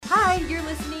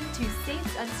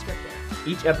Unscripted.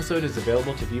 Each episode is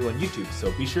available to view on YouTube,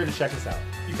 so be sure to check us out.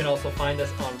 You can also find us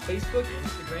on Facebook,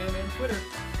 Instagram, and Twitter.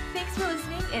 Thanks for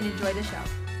listening and enjoy the show.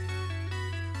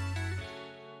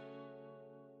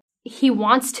 He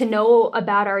wants to know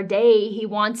about our day. He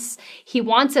wants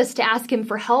us to ask him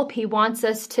for help. He wants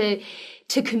us to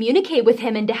communicate with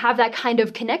him and to have that kind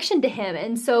of connection to him.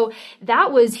 And so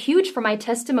that was huge for my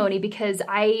testimony, because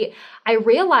I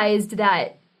realized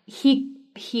that he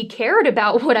cared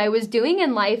about what I was doing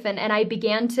in life, and I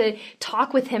began to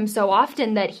talk with him so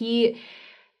often that he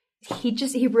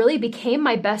really became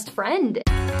my best friend.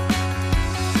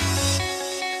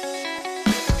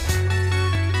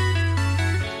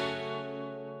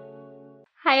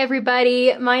 Hi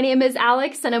everybody, my name is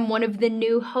Alex and I'm one of the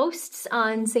new hosts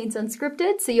on Saints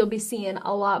Unscripted, so you'll be seeing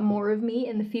a lot more of me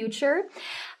in the future.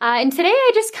 And today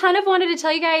I just kind of wanted to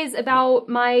tell you guys about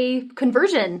my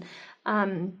conversion,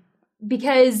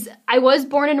 because I was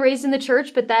born and raised in the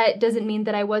church, but that doesn't mean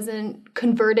that I wasn't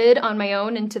converted on my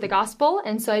own into the gospel,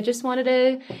 and so I just wanted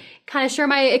to kind of share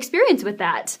my experience with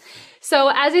that. So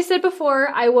as I said before,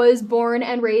 I was born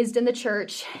and raised in the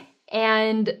church.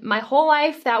 And my whole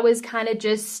life, that was kind of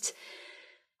just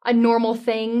a normal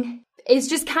thing. It's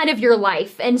just kind of your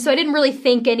life. And so I didn't really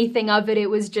think anything of it. It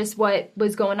was just what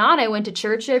was going on. I went to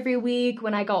church every week.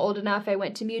 When I got old enough, I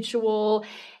went to Mutual,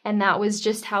 and that was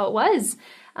just how it was.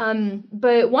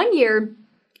 But one year,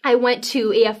 I went to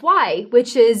AFY,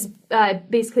 which is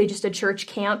basically just a church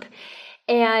camp.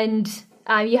 And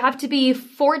you have to be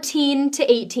 14 to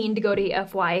 18 to go to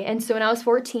AFY. And so when I was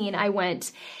 14, I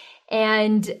went.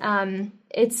 And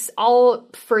it's all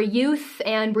for youth,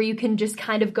 and where you can just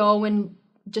kind of go and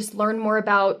just learn more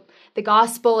about the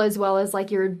gospel, as well as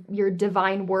like your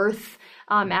divine worth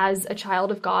as a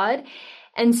child of God.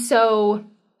 And so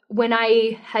when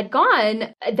I had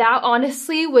gone, that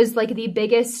honestly was like the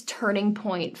biggest turning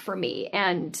point for me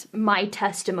and my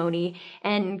testimony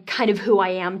and kind of who I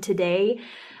am today.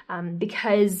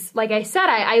 Because like I said,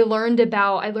 I learned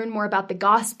more about the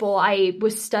gospel. I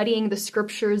was studying the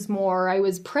scriptures more. I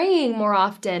was praying more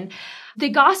often. The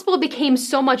gospel became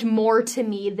so much more to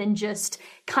me than just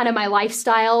kind of my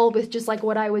lifestyle with just like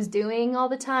what I was doing all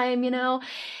the time, you know?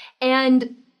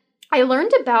 And I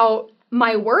learned about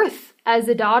my worth as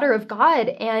a daughter of God.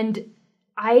 And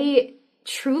I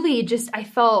truly I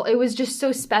felt it was just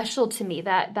so special to me,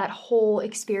 that whole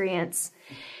experience.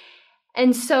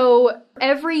 And so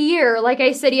every year, like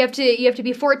I said, you have to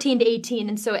be 14 to 18.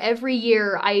 And so every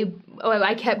year I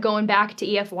kept going back to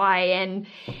EFY,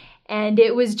 and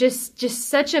it was just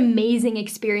such amazing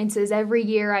experiences. Every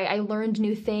year I learned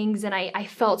new things, and I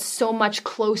felt so much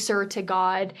closer to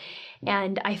God,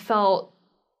 and I felt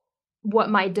what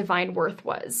my divine worth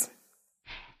was.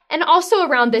 And also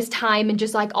around this time, and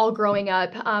just like all growing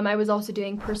up, I was also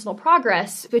doing Personal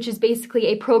Progress, which is basically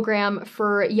a program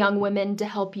for young women to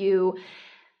help you.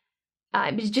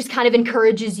 It just kind of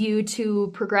encourages you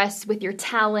to progress with your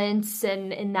talents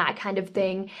and that kind of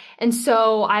thing. And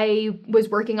so I was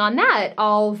working on that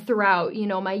all throughout,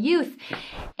 my youth.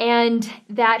 And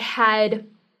that had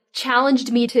challenged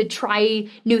me to try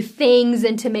new things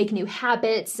and to make new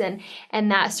habits and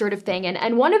that sort of thing.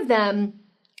 And one of them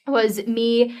was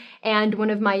me and one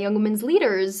of my young women's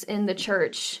leaders in the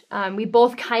church. We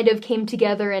both kind of came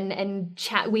together and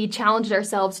we challenged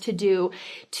ourselves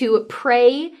to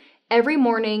pray every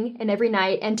morning and every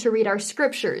night, and to read our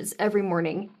scriptures every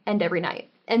morning and every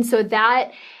night. And so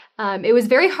that, it was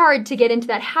very hard to get into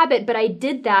that habit, but I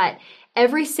did that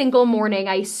every single morning.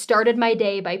 I started my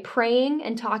day by praying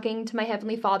and talking to my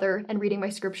Heavenly Father and reading my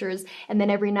scriptures. And then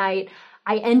every night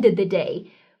I ended the day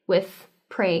with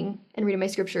praying and reading my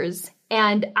scriptures.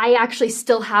 And I actually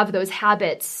still have those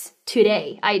habits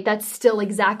today. That's still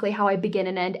exactly how I begin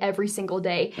and end every single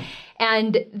day.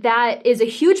 And that is a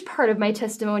huge part of my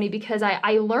testimony, because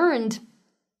I learned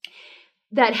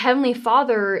that Heavenly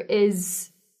Father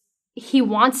He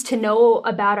wants to know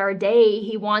about our day.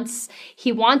 He wants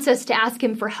us to ask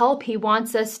him for help. He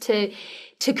wants us to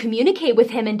communicate with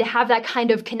him and to have that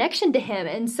kind of connection to him.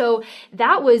 And so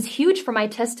that was huge for my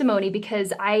testimony,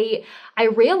 because I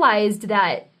realized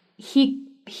that he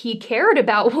cared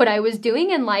about what I was doing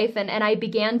in life, and I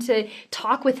began to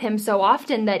talk with him so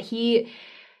often that he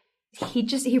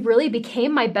really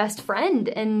became my best friend,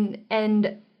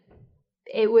 and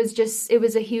it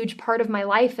was a huge part of my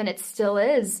life, and it still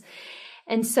is.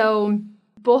 And so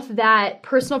both that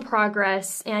Personal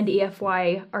Progress and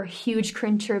EFY are huge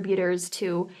contributors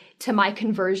to my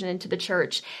conversion into the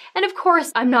church. And of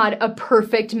course, I'm not a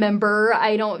perfect member.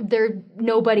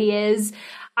 Nobody is.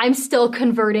 I'm still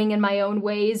converting in my own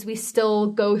ways. We still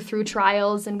go through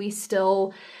trials, and we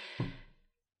still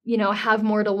have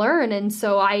more to learn. And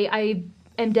so I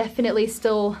am definitely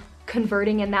still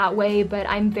converting in that way, but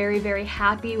I'm very, very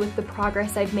happy with the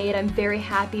progress I've made. I'm very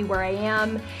happy where I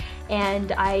am,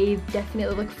 and I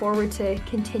definitely look forward to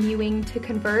continuing to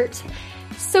convert.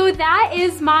 So that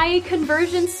is my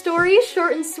conversion story,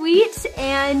 short and sweet.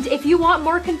 And if you want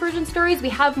more conversion stories, we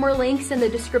have more links in the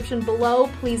description below.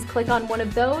 Please click on one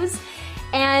of those.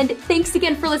 And thanks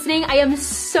again for listening. I am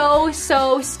so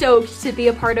stoked to be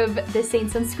a part of the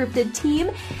Saints Unscripted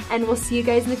team, and we'll see you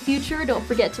guys in the future. Don't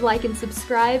forget to like and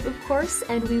subscribe, of course,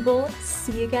 and we will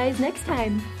see you guys next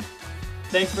time.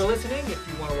 Thanks for listening. If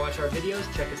you want to watch our videos,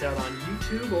 check us out on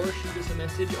YouTube or shoot us a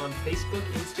message on Facebook,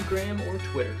 Instagram, or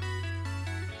Twitter.